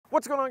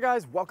What's going on,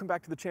 guys? Welcome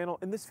back to the channel.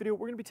 In this video,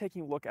 we're going to be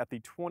taking a look at the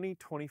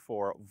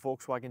 2024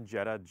 Volkswagen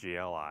Jetta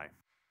GLI.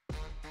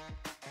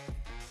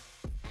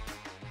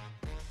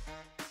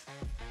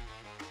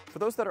 For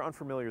those that are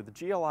unfamiliar, the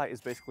GLI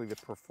is basically the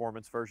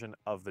performance version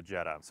of the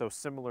Jetta. So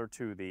similar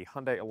to the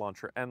Hyundai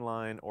Elantra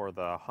N-Line or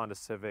the Honda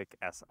Civic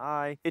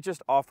Si, it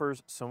just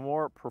offers some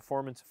more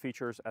performance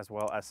features as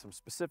well as some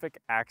specific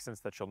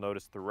accents that you'll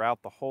notice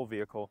throughout the whole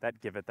vehicle that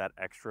give it that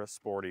extra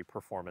sporty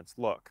performance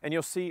look. And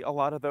you'll see a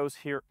lot of those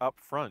here up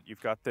front.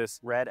 You've got this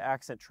red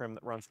accent trim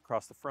that runs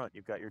across the front.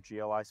 You've got your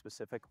GLI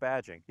specific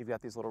badging. You've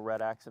got these little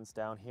red accents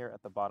down here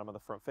at the bottom of the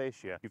front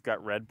fascia. You've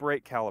got red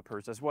brake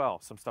calipers as well.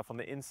 Some stuff on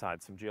the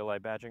inside, some GLI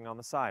badging on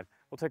the side.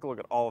 We'll take a look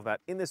at all of that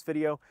in this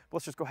video, but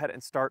let's just go ahead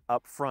and start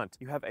up front.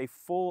 You have a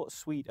full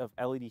suite of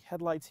LED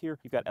headlights here.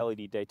 You've got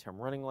LED daytime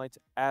running lights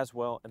as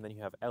well, and then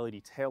you have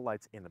LED tail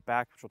lights in the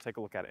back, which we'll take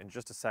a look at in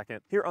just a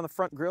second. Here on the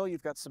front grille,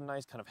 you've got some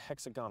nice kind of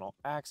hexagonal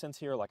accents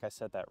here. Like I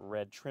said, that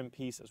red trim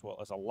piece, as well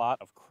as a lot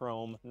of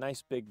chrome.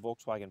 Nice big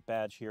Volkswagen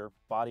badge here,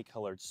 body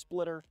colored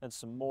splitter, and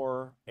some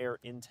more air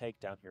intake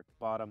down here at the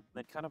bottom. And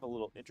then kind of a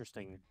little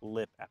interesting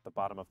lip at the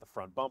bottom of the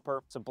front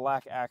bumper. Some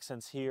black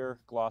accents here,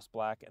 gloss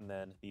black, and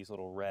then these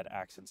little red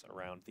accents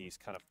around these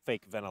kind of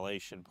fake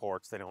ventilation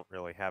ports. They don't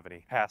really have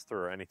any pass-through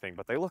or anything,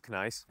 but they look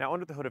nice. Now,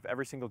 under the hood of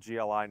every single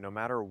GLI, no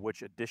matter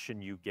which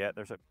edition you get,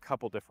 there's a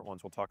couple different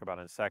ones we'll talk about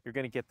in a sec. You're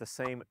going to get the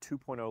same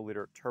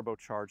 2.0-liter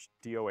turbocharged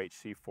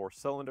DOHC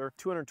 4-cylinder,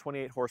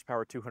 228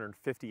 horsepower,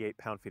 258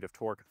 pound-feet of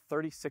torque,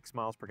 36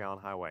 miles per gallon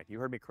highway. You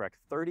heard me correct,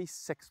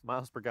 36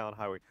 miles per gallon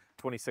highway,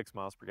 26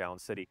 miles per gallon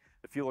city.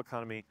 The fuel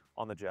economy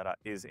on the Jetta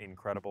is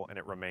incredible, and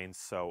it remains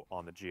so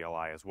on the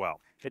GLI as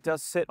well. It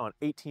does sit on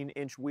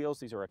 18-inch wheels.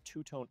 These are a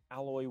two-tone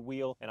alloy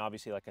wheel, and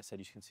obviously, like I said,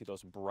 you can see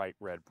those bright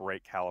red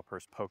brake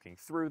calipers poking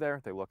through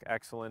there. They look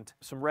excellent.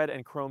 Some red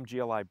and chrome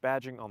GLI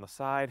badging on the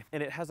side,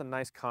 and it has a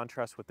nice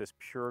contrast with this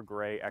pure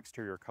gray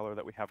exterior color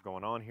that we have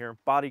going on here.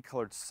 Body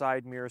colored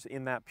side mirrors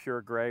in that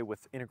pure gray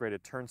with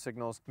integrated turn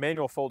signals.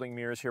 Manual folding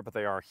mirrors here, but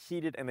they are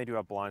heated, and they do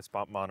have blind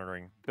spot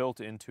monitoring built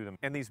into them,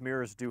 and these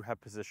mirrors do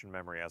have position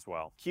memory as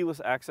well.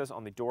 Keyless access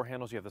on the door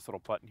handles. You have this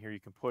little button here you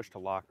can push to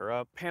lock her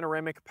up.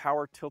 Panoramic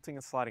power tilting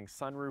and sliding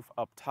sunroof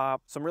up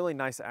top. Some really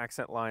nice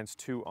accent lines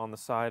too on the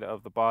side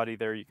of the body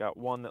there. You got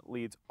one that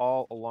leads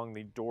all along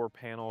the door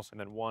panels, and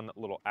then one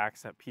little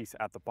accent piece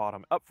at the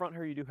bottom. Up front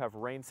here you do have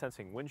rain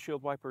sensing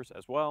windshield wipers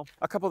as well.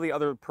 A couple of the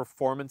other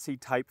performance-y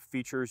type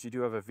features, you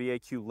do have a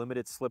VAQ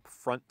limited slip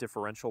front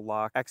differential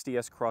lock,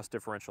 XDS cross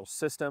differential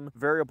system,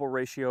 variable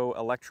ratio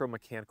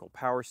electromechanical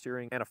power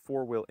steering, and a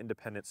 4-wheel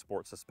independent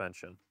sport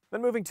suspension.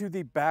 Then moving to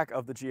the back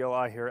of the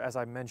GLI here, as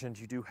I mentioned,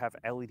 you do have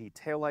LED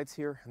taillights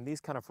here, and these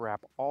kind of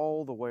wrap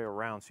all the way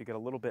around, so you get a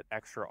little bit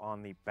extra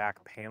on the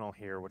back panel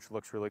here, which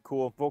looks really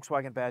cool.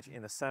 Volkswagen badge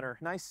in the center,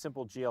 nice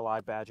simple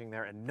GLI badging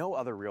there, and no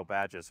other real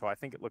badges, so I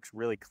think it looks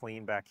really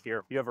clean back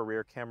here. You have a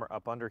rear camera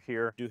up under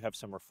here, you do have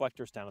some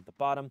reflectors down at the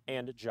bottom,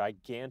 and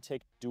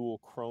gigantic dual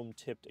chrome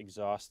tipped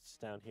exhausts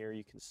down here.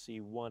 You can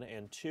see 1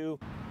 and 2.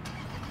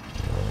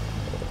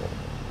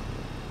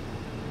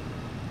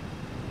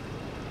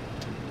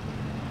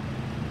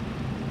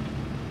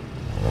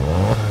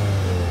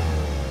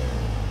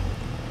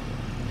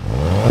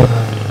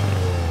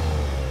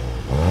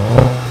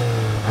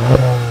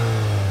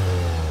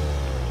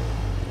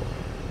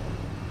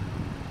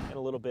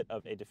 Bit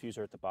of a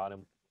diffuser at the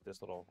bottom, this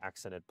little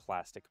accented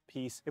plastic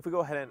piece. If we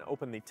go ahead and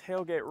open the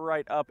tailgate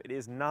right up, it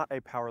is not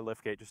a power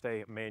liftgate, just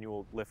a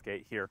manual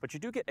liftgate here, but you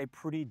do get a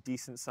pretty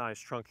decent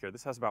sized trunk here.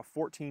 This has about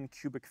 14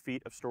 cubic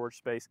feet of storage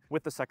space.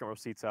 With the second row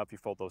seats up, you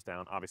fold those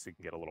down, obviously you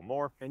can get a little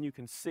more, and you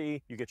can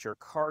see you get your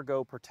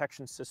cargo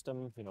protection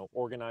system, you know,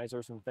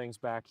 organizers and things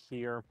back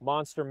here.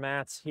 Monster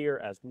mats here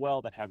as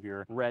well that have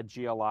your red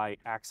GLI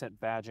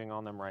accent badging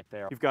on them right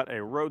there. You've got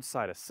a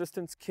roadside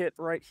assistance kit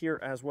right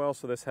here as well,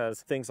 so this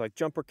has things like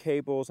jumper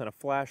cables and a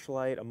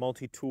flashlight, a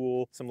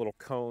multi-tool, some little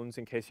cones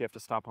in case you have to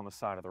stop on the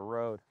side of the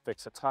road,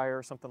 fix a tire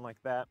or something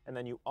like that. And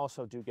then you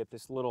also do get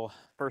this little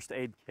first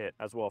aid kit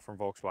as well from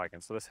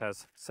Volkswagen. So this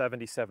has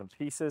 77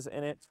 pieces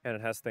in it, and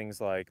it has things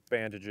like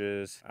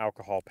bandages,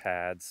 alcohol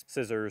pads,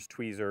 scissors,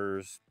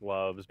 tweezers,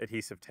 gloves,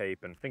 adhesive tape,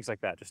 and things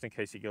like that, just in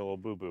case you get a little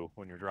boo-boo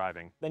when you're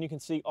driving. Then you can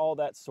see all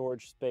that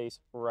storage space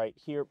right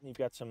here. You've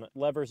got some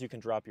levers you can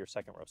drop your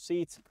second row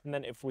seats. And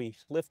then if we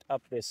lift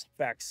up this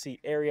back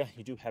seat area,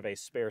 you do have a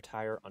spare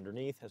tire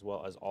underneath, as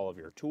well as all of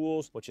your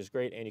tools, which is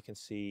great. And you can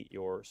see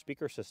your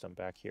speaker system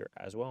back here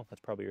as well.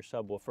 That's probably your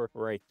subwoofer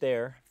right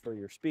there for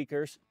your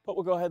speakers. But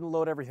we'll go ahead and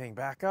load everything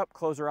back up,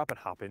 close her up, and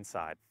hop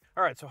inside.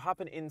 All right, so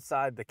hopping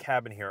inside the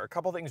cabin here, a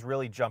couple things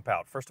really jump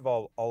out. First of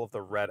all of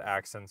the red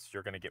accents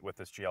you're gonna get with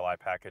this GLI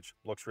package.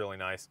 Looks really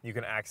nice. You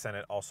can accent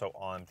it also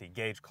on the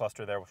gauge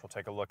cluster there, which we'll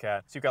take a look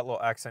at. So you've got a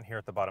little accent here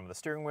at the bottom of the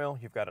steering wheel.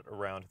 You've got it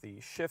around the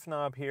shift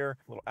knob here,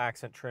 a little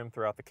accent trim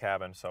throughout the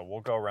cabin. So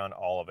we'll go around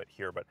all of it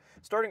here. But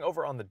starting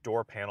over on the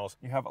door panels,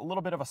 you have a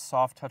little bit of a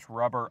soft touch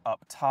rubber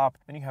up top.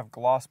 Then you have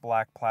gloss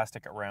black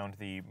plastic around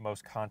the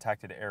most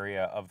contacted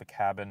area of the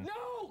cabin.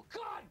 No!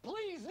 God,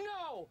 please,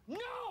 no!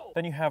 No!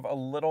 Then you have a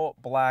little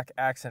black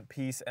accent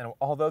piece, and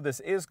although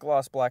this is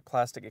gloss black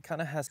plastic, it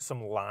kind of has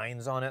some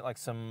lines on it, like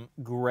some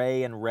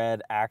gray and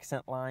red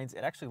accent lines.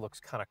 It actually looks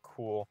kind of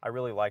cool. I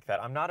really like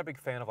that. I'm not a big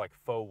fan of like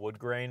faux wood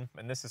grain,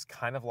 and this is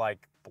kind of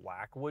like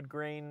black wood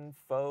grain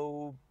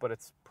faux, but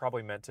it's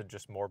probably meant to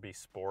just more be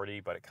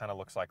sporty, but it kind of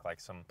looks like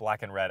some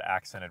black and red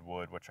accented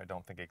wood, which I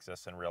don't think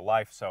exists in real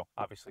life, so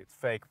obviously it's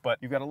fake. But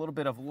you've got a little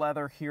bit of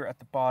leather here at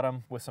the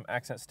bottom with some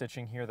accent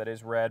stitching here that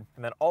is red,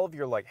 and then all of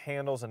your like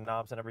handles and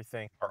knobs and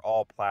everything are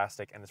all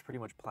plastic, and it's pretty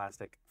much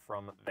plastic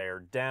from there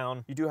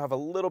down. You do have a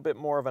little bit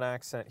more of an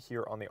accent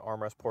here on the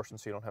armrest portion,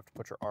 so you don't have to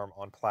put your arm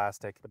on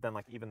plastic, but then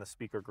like even the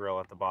speaker grill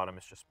at the bottom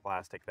is just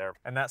plastic there.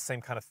 And that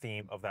same kind of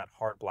theme of that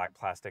hard black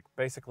plastic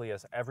basically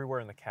is everywhere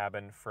in the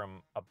cabin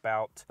from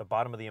about the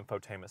bottom of the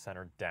infotainment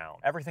center down.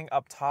 Everything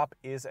up top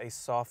is a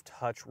soft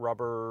touch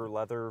rubber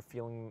leather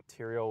feeling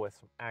material with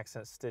some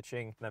accent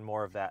stitching, and then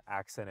more of that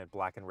accented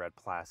black and red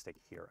plastic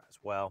here as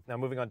well. Now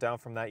moving on down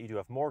from that, you do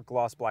have more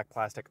gloss black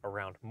plastic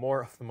around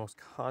more of the most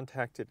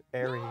contacted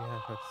areas.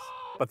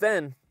 But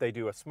then they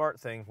do a smart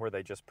thing where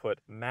they just put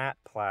matte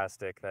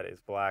plastic that is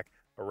black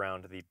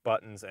around the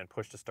buttons and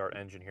push to start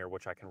engine here,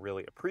 which I can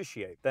really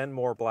appreciate. Then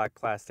more black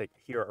plastic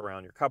here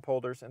around your cup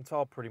holders, and it's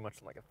all pretty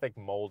much like a thick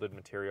molded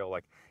material.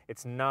 Like,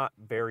 it's not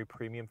very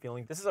premium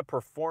feeling. This is a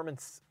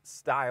performance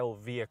style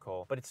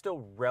vehicle, but it's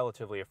still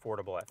relatively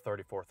affordable at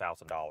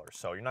 $34,000.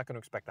 So you're not going to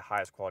expect the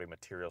highest quality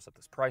materials at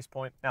this price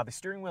point. Now the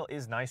steering wheel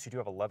is nice. You do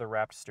have a leather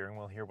wrapped steering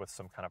wheel here with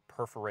some kind of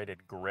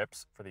perforated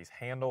grips for these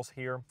handles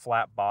here,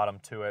 flat bottom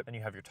to it. Then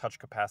you have your touch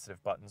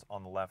capacitive buttons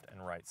on the left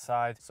and right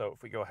side. So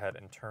if we go ahead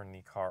and turn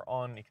the car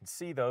on, you can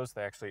see those.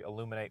 They actually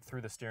illuminate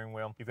through the steering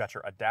wheel. You've got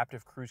your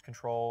adaptive cruise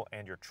control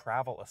and your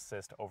travel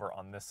assist over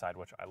on this side,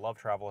 which I love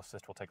travel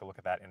assist. We'll take a look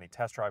at that in the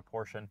test drive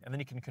portion. And then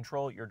you can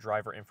control your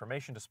driver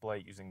information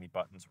display using the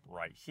buttons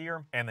right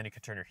here. And then you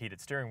can turn your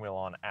heated steering wheel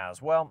on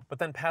as well. But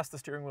then past the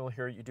steering wheel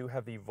here, you do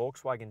have the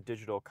Volkswagen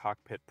Digital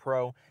Cockpit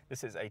Pro.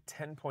 This is a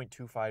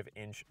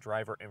 10.25-inch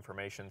driver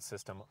information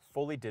system,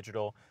 fully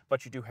digital,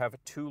 but you do have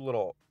two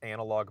little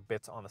analog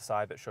bits on the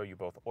side that show you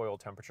both oil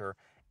temperature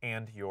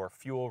and your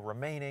fuel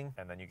remaining,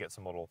 and then you get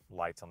some little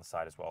lights on the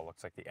side as well.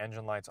 Looks like the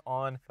engine light's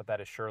on, but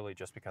that is surely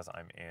just because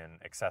I'm in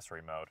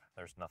accessory mode.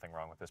 There's nothing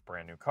wrong with this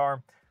brand new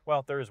car.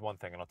 Well, there is one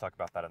thing, and I'll talk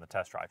about that in the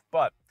test drive.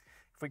 But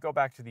if we go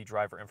back to the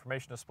driver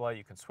information display,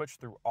 you can switch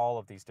through all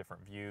of these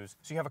different views.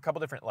 So you have a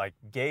couple different like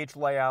gauge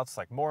layouts,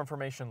 like more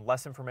information,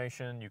 less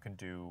information. You can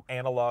do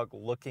analog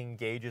looking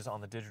gauges on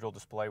the digital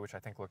display, which I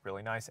think look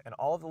really nice. And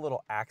all of the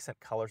little accent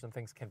colors and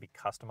things can be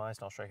customized.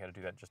 And I'll show you how to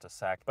do that in just a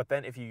sec. But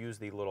then if you use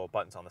the little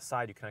buttons on the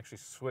side, you can actually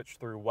switch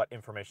through what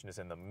information is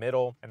in the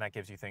middle. And that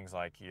gives you things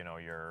like, you know,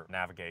 your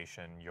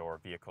navigation, your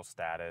vehicle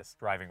status,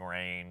 driving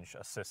range,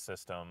 assist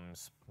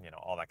systems, you know,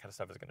 all that kind of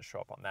stuff is going to show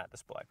up on that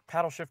display.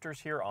 Paddle shifters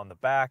here on the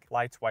back,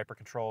 lights, wiper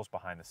controls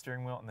behind the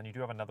steering wheel, and then you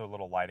do have another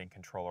little lighting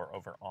controller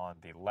over on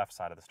the left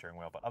side of the steering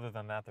wheel. But other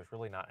than that, there's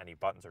really not any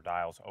buttons or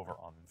dials over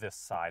on this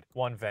side.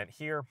 One vent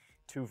here,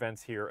 two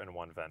vents here, and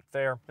one vent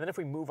there. And then if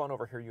we move on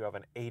over here, you have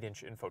an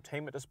 8-inch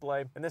infotainment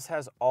display, and this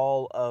has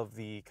all of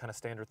the kind of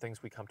standard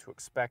things we come to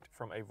expect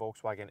from a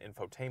Volkswagen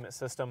infotainment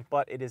system,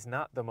 but it is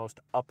not the most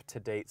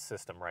up-to-date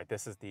system, right?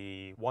 This is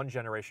the one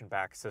generation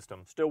back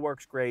system. Still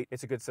works great.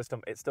 It's a good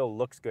system. It still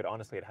looks good.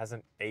 Honestly, it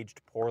hasn't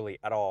aged poorly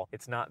at all.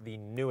 It's not the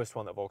newest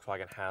one that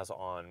Volkswagen has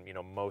on, you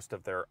know, most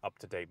of their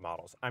up-to-date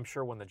models. I'm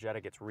sure when the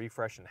Jetta gets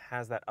refreshed and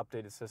has that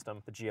updated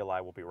system, the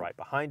GLI will be right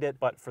behind it.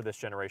 But for this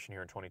generation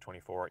here in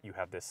 2024, you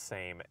have this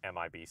same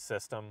MIB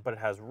system, but it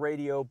has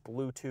radio,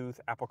 Bluetooth,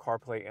 Apple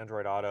CarPlay,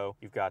 Android Auto.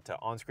 You've got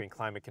on-screen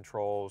climate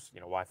controls, you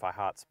know, Wi-Fi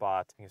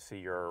hotspot. You can see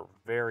your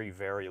very,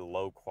 very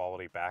low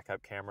quality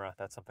backup camera.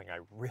 That's something I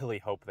really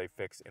hope they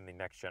fix in the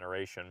next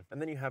generation.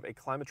 And then you have a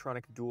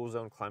Climatronic dual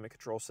zone climate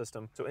control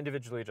system, so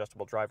individually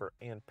adjustable driver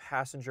and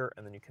passenger,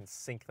 and then you can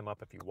sync them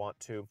up if you want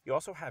to. You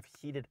also have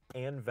heated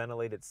and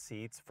ventilated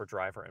seats for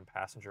driver and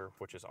passenger,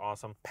 which is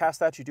awesome.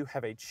 Past that, you do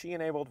have a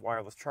Qi-enabled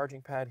wireless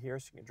charging pad here,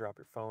 so you can drop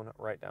your phone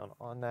right down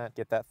on that,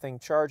 get that thing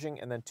charging,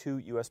 and then two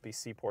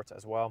USB-C ports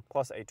as well,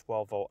 plus a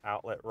 12-volt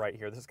outlet right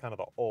here. This is kind of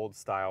the old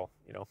style,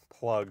 you know,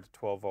 plugged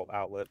 12-volt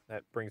outlet.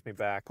 That brings me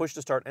back. Push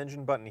to start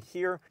engine button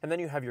here, and then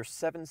you have your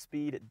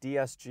 7-speed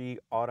DSG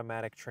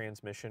automatic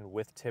transmission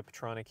with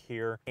Tiptronic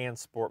here and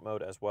sport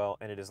mode as well,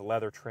 and it is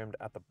leather trimmed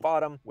at the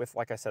bottom with,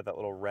 like I said, that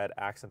little red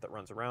accent that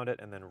runs around it,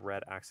 and then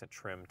red accent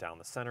trim down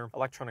the center.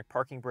 Electronic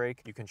parking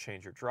brake. You can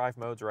change your drive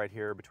modes right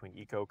here between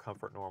eco,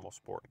 comfort, normal,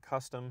 sport, and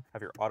custom.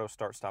 Have your auto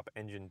start stop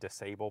engine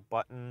disable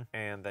button,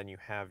 and then you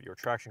have your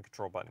traction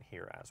control button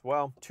here as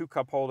well. Two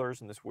cup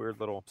holders and this weird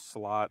little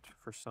slot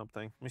for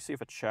something. Let me see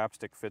if a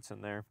chapstick fits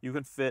in there. You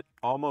can fit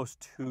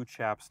almost two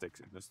chapsticks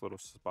in this little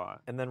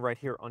spot. And then right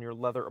here on your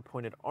leather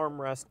appointed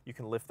armrest, you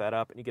can lift that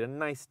up and you get a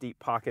nice deep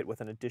pocket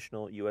with an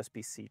additional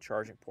USB-C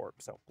charging port.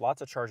 So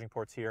lots of charging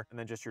ports here, and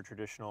then just your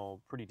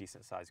traditional pretty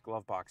decent sized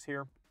glove box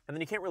here. And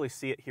then you can't really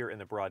see it here in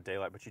the broad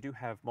daylight, but you do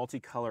have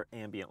multicolor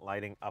ambient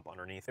lighting up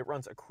underneath. It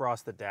runs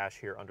across the dash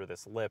here under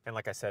this lip. And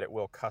like I said, it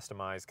will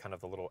customize kind of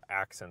the little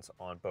accents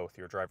on both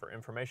your driver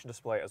information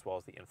display as well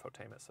as the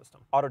infotainment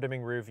system. Auto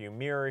dimming rear view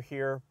mirror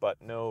here, but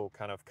no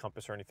kind of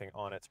compass or anything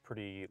on it. It's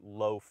pretty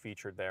low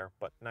featured there,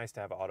 but nice to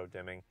have auto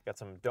dimming. Got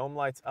some dome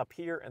lights up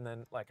here. And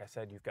then, like I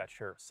said, you've got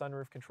your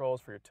sunroof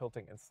controls for your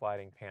tilting and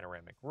sliding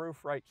panoramic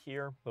roof right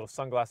here. Little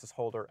sunglasses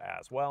holder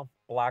as well.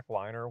 Black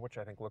liner, which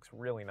I think looks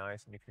really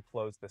nice, and you can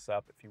close this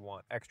up if you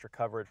want extra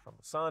coverage from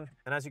the sun.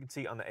 And as you can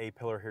see on the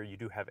A-pillar here, you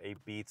do have a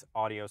Beats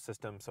audio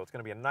system, so it's going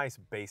to be a nice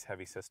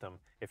bass-heavy system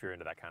if you're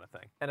into that kind of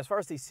thing. And as far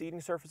as these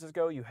seating surfaces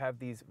go, you have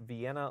these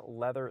Vienna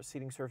leather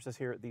seating surfaces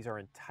here. These are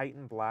in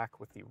Titan black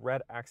with the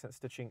red accent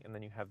stitching, and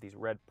then you have these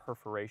red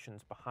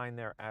perforations behind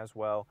there as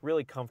well.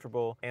 Really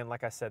comfortable, and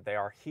like I said, they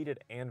are heated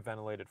and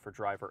ventilated for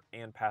driver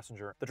and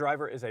passenger. The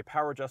driver is a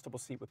power adjustable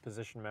seat with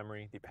position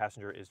memory. The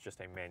passenger is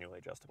just a manually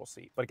adjustable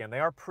seat. But again,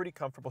 they are pretty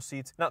comfortable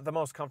seats. Not the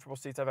most comfortable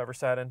seats I've ever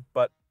sat in,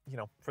 but you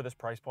know, for this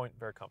price point,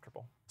 very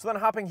comfortable. So then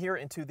hopping here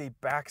into the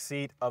back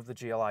seat of the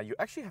GLI, you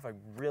actually have a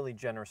really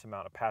generous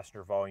amount of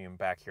passenger volume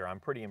back here. I'm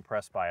pretty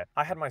impressed by it.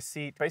 I had my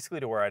seat basically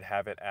to where I'd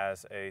have it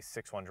as a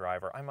 6'1"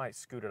 driver. I might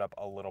scoot it up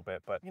a little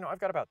bit, but you know, I've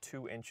got about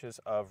 2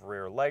 inches of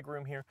rear leg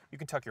room here. You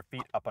can tuck your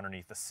feet up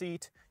underneath the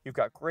seat. You've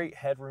got great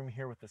headroom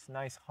here with this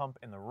nice hump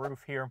in the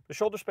roof here. The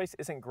shoulder space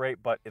isn't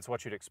great, but it's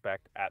what you'd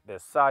expect at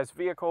this size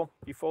vehicle.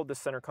 You fold this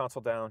center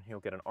console down,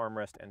 you'll get an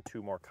armrest and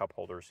 2 more cup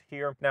holders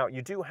here. Now,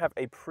 you do have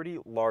a pretty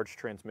large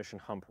transmission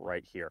hump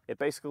right here. It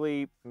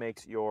basically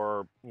makes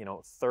your, you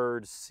know,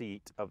 third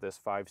seat of this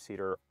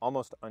 5-seater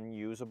almost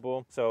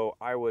unusable. So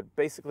I would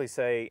basically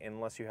say,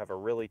 unless you have a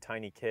really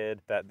tiny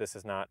kid, that this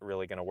is not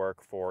really going to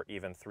work for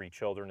even 3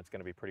 children. It's going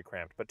to be pretty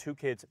cramped, but 2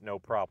 kids, no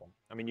problem.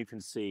 I mean, you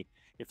can see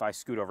if I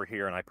scoot over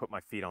here and I put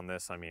my feet on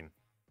this, I mean,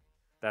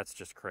 that's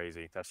just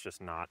crazy. That's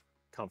just not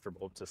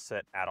comfortable to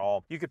sit at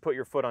all. You could put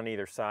your foot on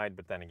either side,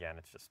 but then again,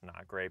 it's just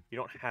not great. You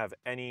don't have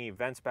any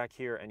vents back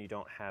here, and you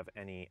don't have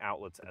any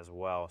outlets as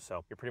well,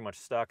 so you're pretty much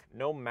stuck.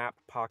 No map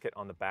pocket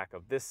on the back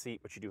of this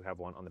seat, but you do have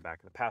one on the back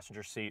of the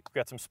passenger seat. We've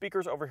got some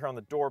speakers over here on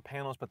the door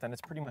panels, but then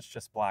it's pretty much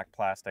just black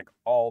plastic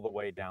all the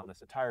way down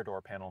this entire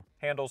door panel.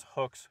 Handles,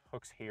 hooks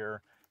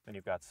here. Then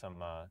you've got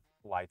some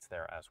lights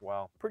there as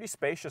well. Pretty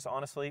spacious,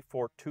 honestly,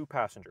 for 2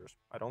 passengers.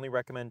 I'd only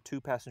recommend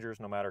 2 passengers,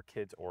 no matter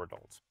kids or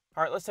adults.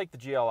 All right, let's take the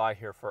GLI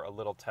here for a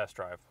little test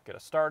drive. Get a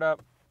start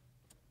up.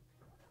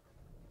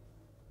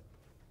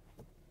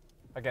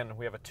 Again,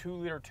 we have a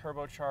 2-liter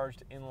turbocharged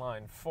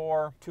inline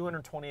 4,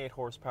 228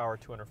 horsepower,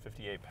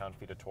 258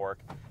 pound-feet of torque.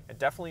 And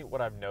definitely what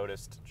I've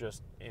noticed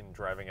just in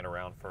driving it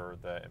around for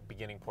the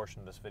beginning portion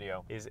of this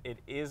video is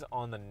it is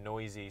on the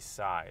noisy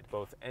side.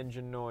 Both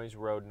engine noise,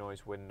 road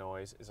noise, wind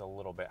noise is a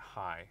little bit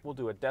high. We'll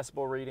do a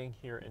decibel reading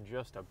here in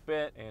just a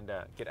bit and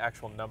get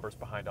actual numbers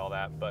behind all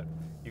that, but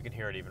you can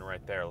hear it even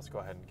right there. Let's go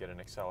ahead and get an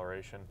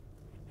acceleration.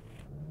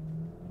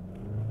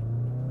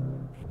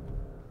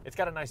 It's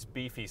got a nice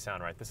beefy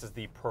sound, right? This is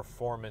the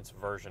performance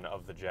version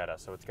of the Jetta,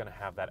 so it's gonna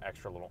have that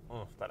extra little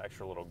oomph, that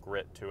extra little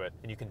grit to it,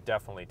 and you can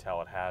definitely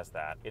tell it has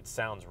that. It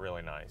sounds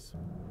really nice.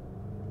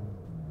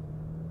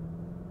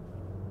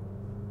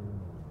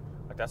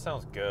 Like, that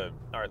sounds good.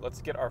 All right,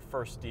 let's get our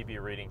first dB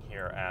reading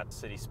here at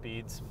city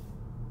speeds.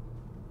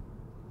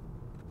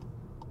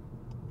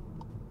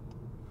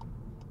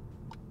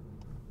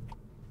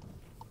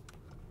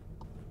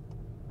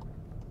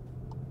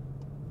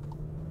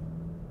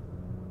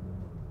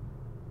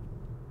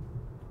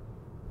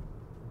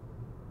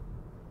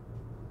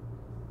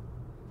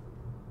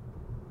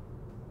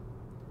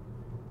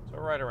 So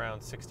right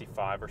around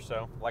 65 or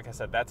so. Like I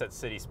said, that's at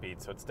city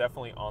speed, so it's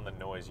definitely on the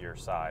noisier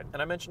side.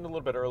 And I mentioned a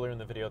little bit earlier in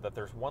the video that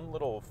there's one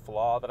little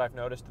flaw that I've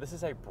noticed. This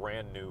is a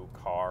brand new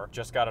car.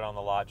 Just got it on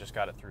the lot, just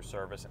got it through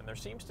service, and there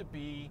seems to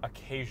be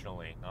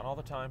occasionally, not all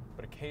the time,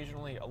 but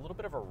occasionally a little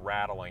bit of a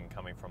rattling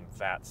coming from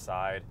that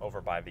side over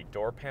by the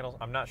door panels.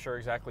 I'm not sure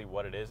exactly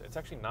what it is. It's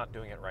actually not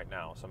doing it right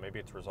now, so maybe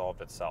it's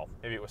resolved itself.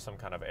 Maybe it was some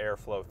kind of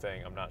airflow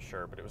thing, I'm not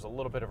sure, but it was a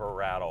little bit of a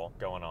rattle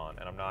going on,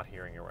 and I'm not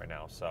hearing it right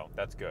now, so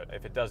that's good.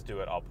 If it does do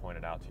it, I'll point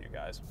it out to you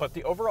guys. But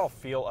the overall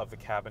feel of the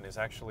cabin is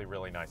actually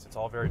really nice. It's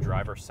all very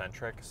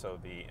driver-centric, so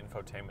the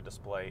infotainment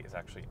display is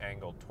actually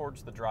angled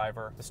towards the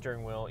driver. The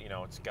steering wheel, you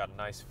know, it's got a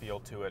nice feel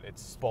to it.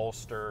 It's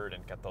bolstered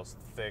and got those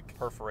thick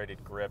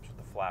perforated grips with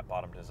the flat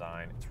bottom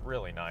design. It's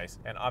really nice.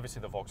 And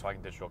obviously the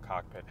Volkswagen Digital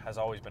Cockpit has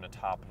always been a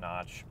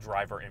top-notch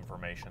driver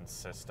information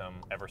system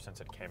ever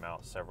since it came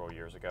out several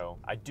years ago.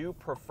 I do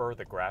prefer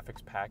the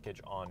graphics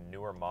package on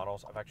newer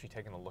models. I've actually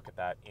taken a look at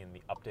that in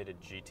the updated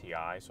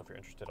GTI, so if you're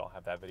interested, I'll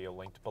have that video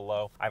linked linked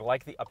below. I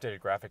like the updated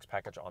graphics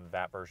package on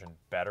that version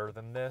better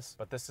than this,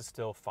 but this is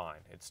still fine.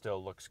 It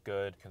still looks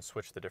good. You can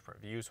switch the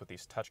different views with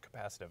these touch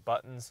capacitive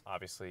buttons.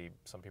 Obviously,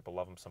 some people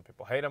love them, some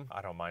people hate them.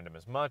 I don't mind them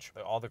as much.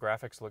 All the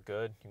graphics look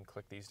good. You can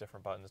click these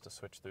different buttons to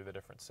switch through the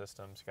different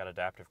systems. You got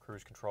adaptive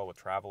cruise control with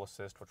travel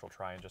assist, which we'll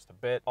try in just a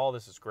bit. All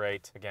this is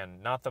great. Again,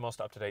 not the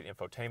most up-to-date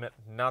infotainment,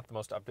 not the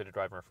most updated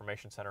driver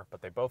information center,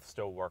 but they both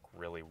still work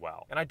really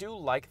well. And I do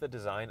like the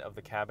design of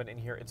the cabin in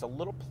here. It's a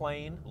little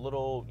plain,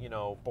 little, you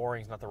know,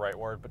 boring is not the right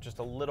word, but just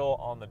a little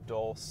on the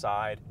dull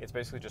side. It's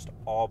basically just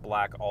all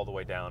black all the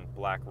way down,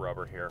 black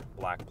rubber here,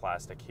 black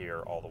plastic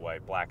here all the way,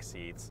 black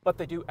seats. But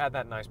they do add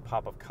that nice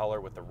pop of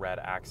color with the red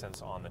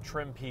accents on the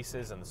trim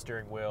pieces and the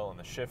steering wheel and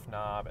the shift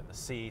knob and the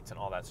seats and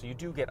all that. So you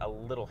do get a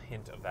little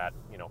hint of that,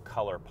 you know,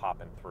 color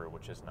popping through,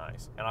 which is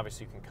nice. And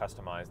obviously you can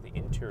customize the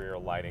interior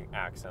lighting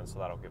accents, so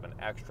that'll give an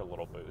extra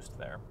little boost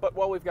there. But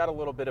while we've got a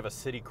little bit of a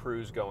city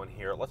cruise going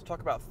here, let's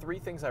talk about 3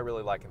 things I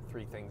really like and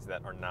 3 things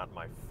that are not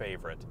my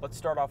favorite. Let's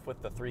start off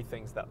with the 3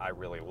 things that I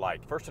really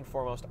like. First and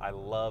foremost, I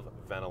love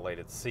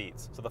ventilated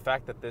seats. So the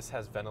fact that this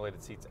has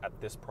ventilated seats at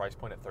this price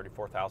point at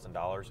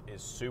 $34,000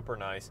 is super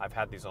nice. I've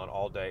had these on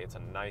all day. It's a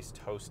nice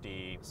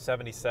toasty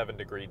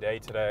 77-degree day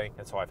today,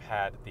 and so I've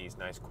had these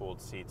nice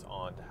cooled seats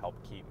on to help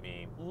keep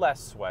me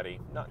less sweaty,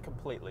 not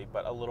completely,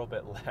 but a little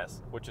bit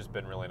less, which has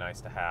been really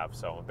nice to have.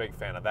 So I'm a big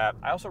fan of that.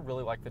 I also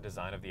really like the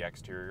design of the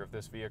exterior of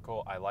this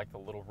vehicle. I like the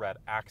little red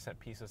accent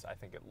pieces. I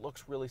think it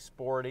looks really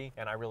sporty,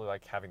 and I really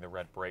like having the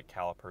red brake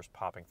calipers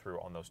popping through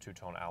on those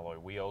two-tone alloy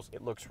wheels.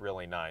 It looks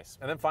really nice.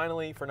 And then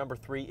finally, for number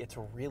 3, it's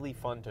really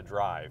fun to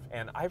drive.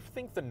 And I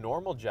think the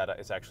normal Jetta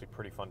is actually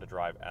pretty fun to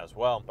drive as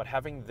well, but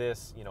having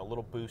this, you know,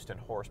 little boost in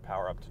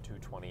horsepower up to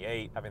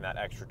 228, having that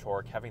extra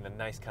torque, having the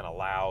nice kind of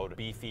loud,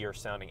 beefier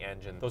sounding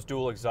engine, those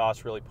dual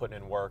exhausts really putting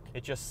in work.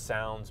 It just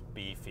sounds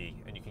beefy,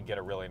 and you can get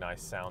a really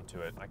nice sound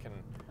to it. I can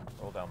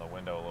roll down the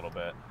window a little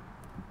bit,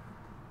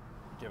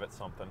 give it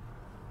something.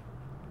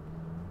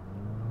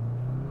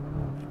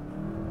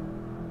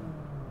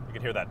 You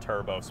can hear that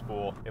turbo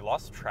spool. It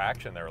lost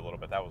traction there a little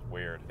bit. That was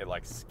weird. It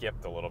like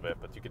skipped a little bit,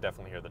 but you could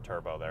definitely hear the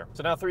turbo there.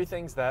 So now 3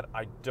 things that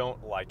I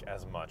don't like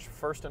as much.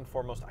 First and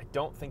foremost, I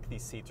don't think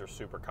these seats are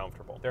super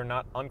comfortable. They're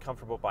not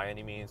uncomfortable by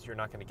any means. You're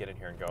not gonna get in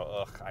here and go,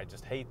 ugh, I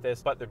just hate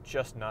this, but they're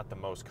just not the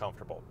most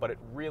comfortable. But it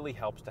really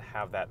helps to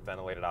have that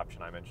ventilated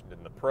option I mentioned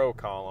in the Pro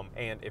column.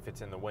 And if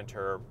it's in the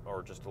winter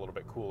or just a little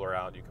bit cooler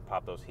out, you can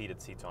pop those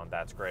heated seats on.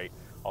 That's great.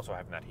 Also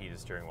having that heated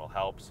steering wheel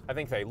helps. I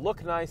think they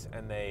look nice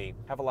and they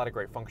have a lot of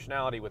great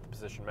functionality with the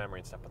position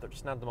memory and stuff, but they're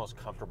just not the most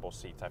comfortable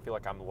seats. I feel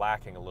like I'm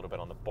lacking a little bit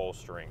on the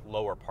bolstering,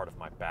 lower part of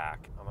my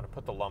back. I'm gonna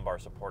put the lumbar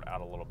support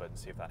out a little bit and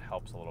see if that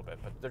helps a little bit,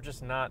 but they're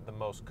just not the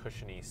most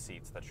cushiony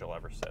seats that you'll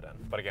ever sit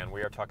in. But again,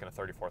 we are talking a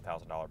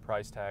 $34,000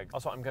 price tag.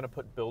 Also, I'm gonna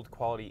put build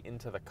quality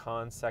into the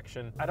cons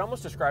section. I'd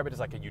almost describe it as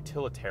like a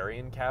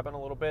utilitarian cabin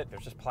a little bit.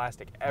 There's just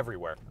plastic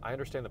everywhere. I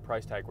understand the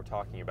price tag we're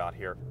talking about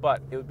here,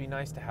 but it would be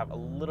nice to have a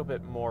little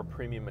bit more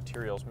premium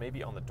materials,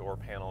 maybe on the door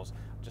panels,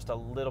 just a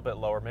little bit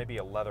lower, maybe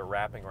a leather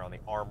wrapping around the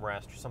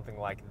armrest or something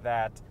like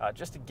that,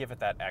 just to give it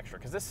that extra,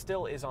 because this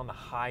still is on the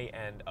high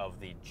end of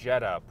the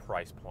Jetta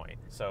price point.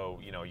 So,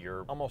 you know,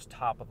 you're almost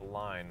top of the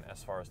line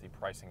as far as the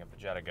pricing of the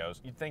Jetta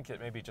goes. You'd think that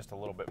maybe just a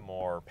little bit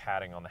more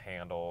padding on the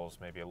handles,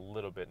 maybe a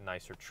little bit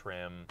nicer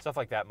trim, stuff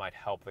like that might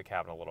help the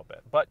cabin a little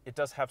bit. But it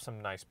does have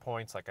some nice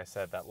points. Like I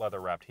said, that leather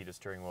wrapped heated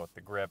steering wheel with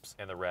the grips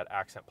and the red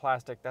accent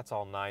plastic, that's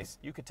all nice.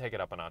 You could take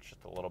it up a notch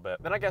just a little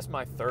bit. Then I guess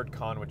my third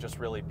con would just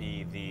really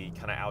be the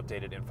kind of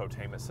outdated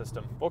infotainment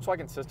system.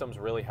 Volkswagen systems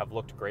really have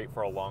looked great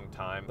for a long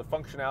time. The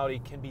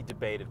functionality can be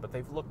debated, but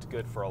they've looked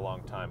good for a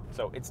long time.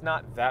 So it's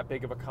not that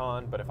big of a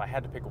con, but if I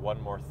had to pick one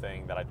more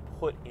thing that I'd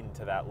put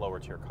into that lower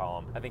tier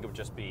column, I think it would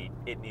just be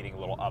it needing a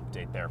little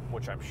update there,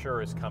 which I'm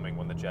sure is coming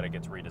when the Jetta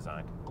gets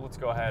redesigned. Let's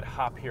go ahead,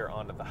 hop here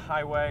onto the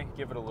highway,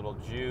 give it a little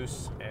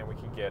juice, and we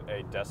can get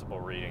a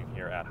decibel reading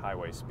here at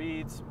highway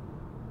speeds.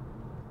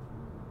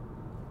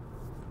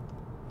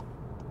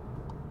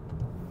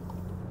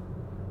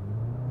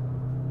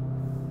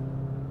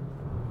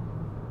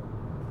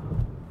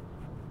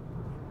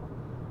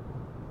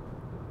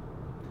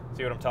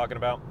 See what I'm talking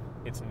about?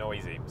 It's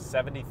noisy.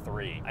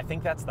 73. I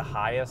think that's the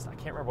highest. I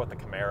can't remember what the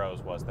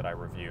Camaro's was that I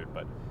reviewed,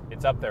 but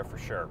it's up there for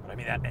sure. But I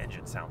mean, that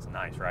engine sounds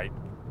nice, right?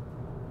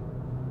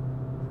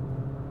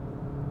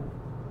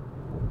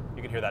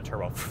 You can hear that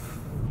turbo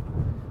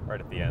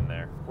right at the end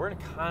there. We're in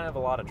kind of a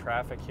lot of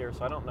traffic here,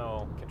 so I don't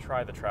know. Can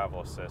try the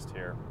travel assist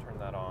here. Turn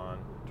that on,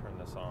 turn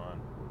this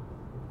on.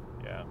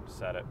 Yeah,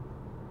 set it.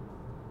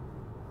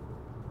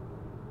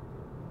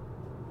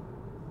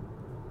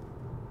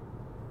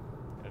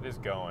 It is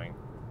going.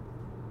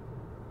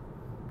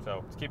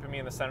 So it's keeping me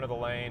in the center of the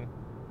lane,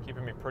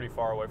 keeping me pretty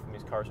far away from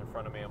these cars in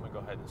front of me. I'm gonna go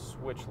ahead and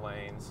switch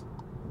lanes.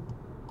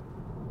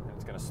 And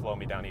it's gonna slow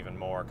me down even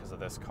more because of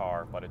this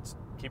car, but it's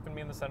keeping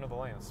me in the center of the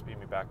lane. It'll speed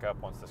me back up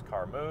once this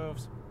car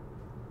moves.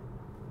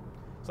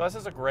 So So this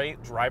is a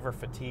great driver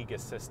fatigue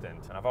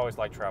assistant, and I've always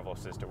liked Travel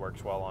Assist. It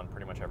works well on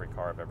pretty much every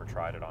car I've ever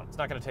tried it on. It's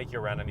not going to take you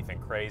around anything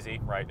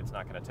crazy, right? It's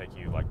not going to take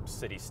you like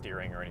city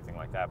steering or anything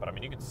like that, but I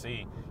mean, you can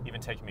see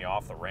even taking me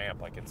off the ramp,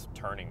 like it's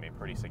turning me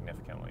pretty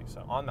significantly.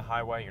 So on the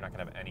highway, you're not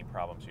going to have any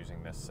problems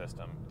using this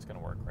system. It's going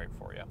to work great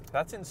for you.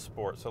 That's in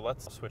sport, so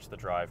let's switch the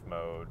drive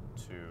mode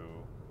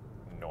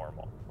to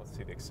normal. Let's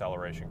see the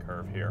acceleration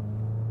curve here.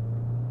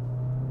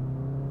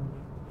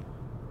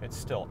 It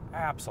still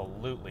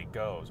absolutely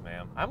goes,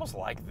 man. I almost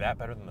like that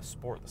better than the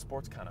sport. The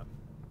sport's kind of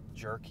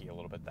jerky a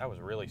little bit. That was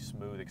really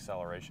smooth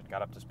acceleration.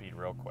 Got up to speed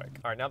real quick.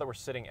 All right, now that we're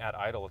sitting at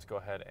idle, let's go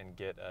ahead and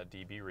get a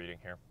dB reading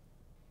here.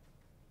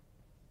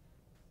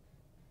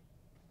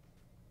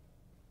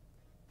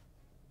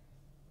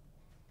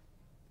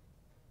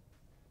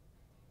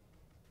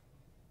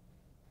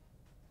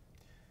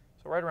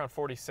 So right around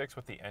 46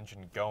 with the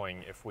engine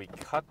going. If we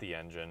cut the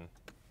engine,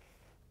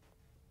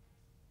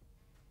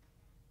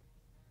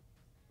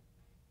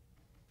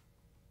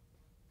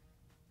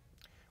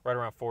 right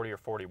around 40 or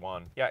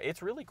 41. Yeah,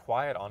 it's really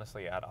quiet,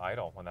 honestly, at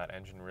idle when that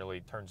engine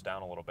really turns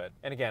down a little bit.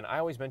 And again, I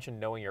always mention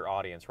knowing your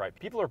audience, right?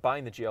 People are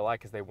buying the GLI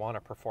because they want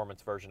a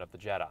performance version of the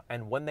Jetta.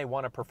 And when they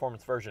want a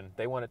performance version,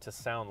 they want it to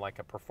sound like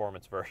a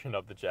performance version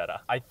of the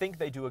Jetta. I think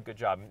they do a good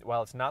job.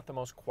 While it's not the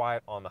most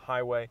quiet on the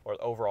highway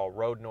or overall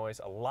road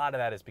noise, a lot of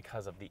that is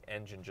because of the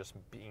engine just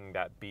being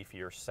that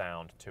beefier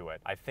sound to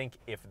it. I think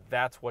if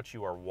that's what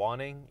you are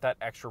wanting, that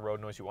extra road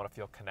noise, you want to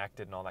feel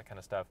connected and all that kind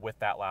of stuff with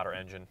that louder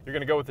engine, you're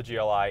going to go with the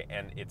GLI,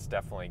 and it's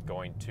definitely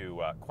going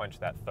to quench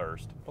that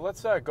thirst. But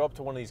let's go up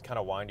to one of these kind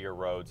of windier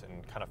roads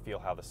and kind of feel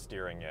how the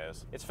steering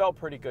is. It's felt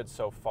pretty good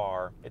so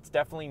far. It's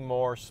definitely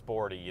more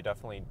sporty. You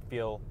definitely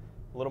feel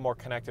a little more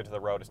connected to the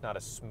road. It's not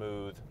as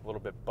smooth, a little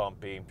bit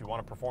bumpy. If you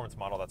want a performance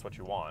model, that's what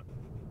you want.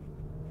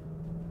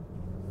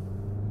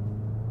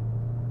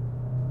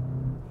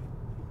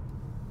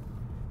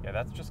 Yeah,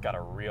 that's just got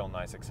a real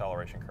nice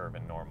acceleration curve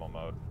in normal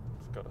mode.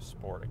 Let's go to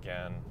sport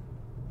again.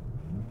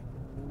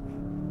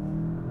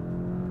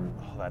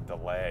 That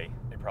delay,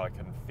 they probably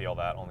couldn't feel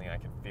that, only I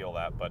can feel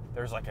that, but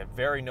there's like a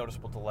very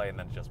noticeable delay, and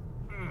then it just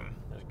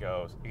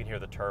goes. You can hear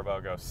the turbo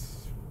go. All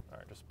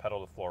right, just pedal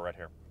to the floor right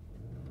here.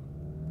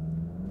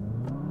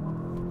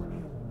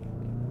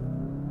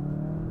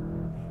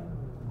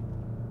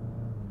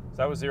 So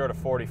that was 0 to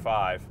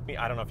 45.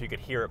 I don't know if you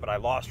could hear it, but I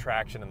lost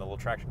traction and the little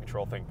traction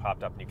control thing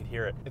popped up and you could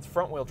hear it. It's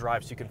front wheel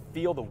drive, so you can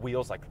feel the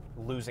wheels like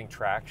losing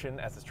traction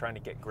as it's trying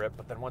to get grip,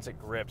 but then once it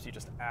grips, you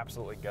just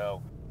absolutely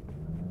go.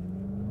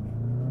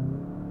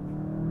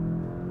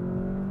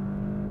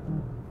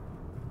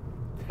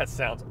 That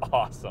sounds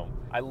awesome.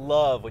 I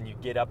love when you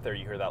get up there,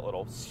 you hear that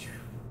little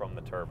from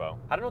the turbo.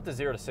 I don't know what the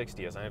 0 to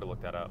 60 is. I need to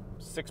look that up.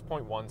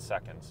 6.1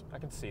 seconds. I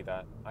can see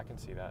that. I can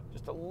see that.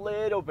 Just a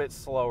little bit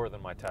slower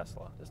than my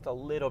Tesla. Just a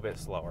little bit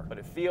slower. But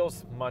it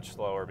feels much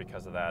slower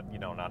because of that, you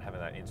know, not having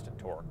that instant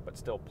torque, but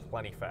still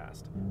plenty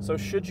fast. So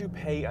should you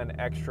pay an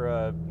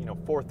extra, you know,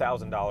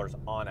 $4,000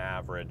 on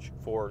average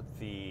for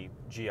the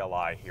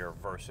GLI here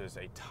versus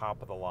a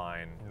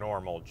top-of-the-line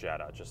normal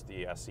Jetta, just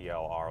the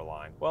SEL-R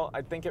line? Well,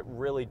 I think it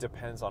really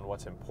depends on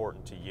what's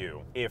important to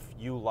you. If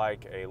you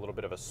like a little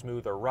bit of a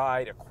smoother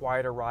ride, a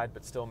quieter ride,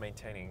 but still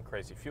maintaining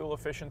crazy fuel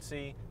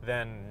efficiency,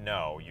 then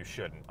no, you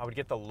shouldn't. I would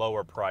get the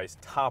lower price,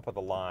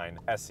 top-of-the-line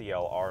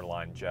SEL-R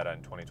line Jetta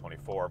in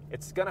 2024.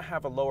 It's gonna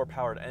have a lower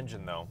powered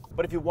engine though,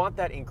 but if you want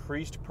that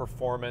increased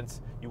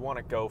performance, you want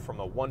to go from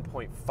a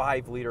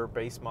 1.5 liter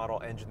base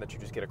model engine that you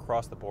just get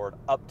across the board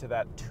up to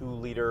that 2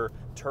 liter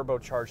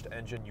turbocharged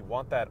engine. You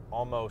want that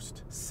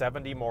almost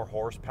 70 more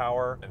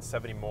horsepower and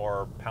 70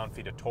 more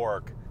pound-feet of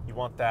torque. You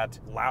want that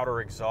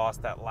louder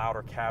exhaust, that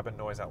louder cabin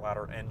noise, that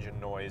louder engine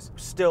noise,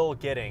 still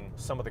getting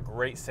some of the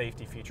great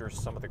safety features,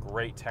 some of the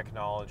great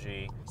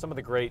technology, some of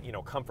the great, you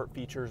know, comfort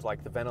features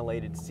like the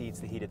ventilated seats,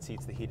 the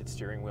heated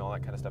steering wheel, all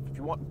that kind of stuff. If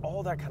you want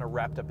all that kind of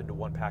wrapped up into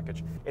one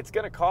package, it's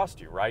going to cost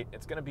you, right?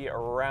 It's going to be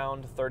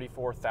around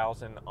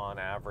 $34,000 on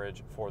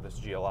average for this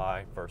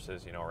GLI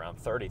versus, you know, around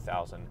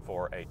 $30,000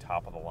 for a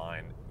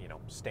top-of-the-line, you know,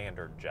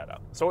 standard Jetta.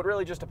 So it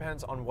really just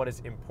depends on what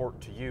is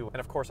important to you. And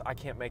of course, I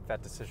can't make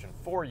that decision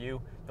for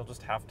you. You'll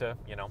just have to,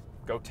 you know,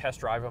 go test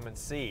drive them and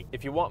see.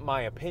 If you want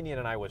my opinion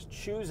and I was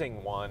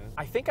choosing one,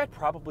 I think I'd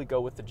probably go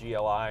with the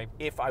GLI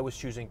if I was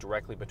choosing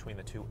directly between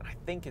the two. And I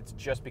think it's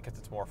just because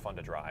it's more fun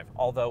to drive.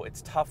 Although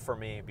it's tough for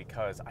me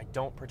because I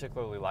don't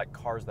particularly like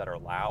cars that are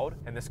loud.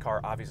 And this car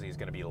obviously is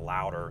going to be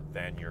louder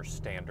than your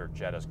standard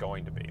Jetta is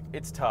going to be.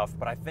 It's tough,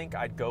 but I think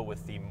I'd go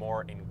with the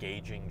more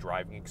engaging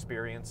driving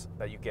experience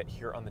that you get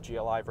here on the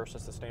GLI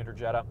versus the standard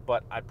Jetta.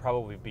 But I'd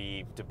probably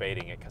be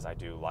debating it because I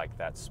do like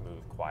that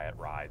smooth, quiet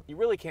ride. You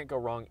really can't go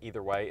wrong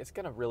either way. It's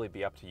going to really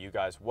be up to you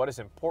guys what is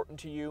important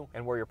to you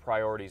and where your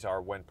priorities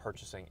are when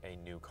purchasing a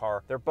new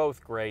car. They're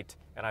both great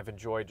and I've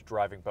enjoyed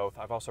driving both.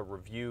 I've also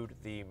reviewed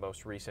the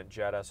most recent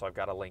Jetta, so I've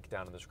got a link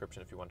down in the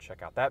description if you want to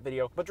check out that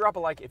video. But drop a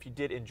like if you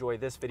did enjoy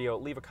this video,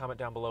 leave a comment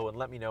down below and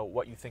let me know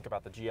what you think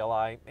about the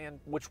GLI and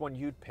which one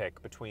you'd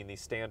pick between the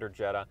standard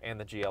Jetta and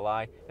the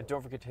GLI. And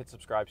don't forget to hit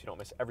subscribe so you don't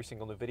miss every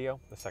single new video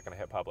the second I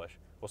hit publish.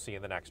 We'll see you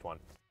in the next one.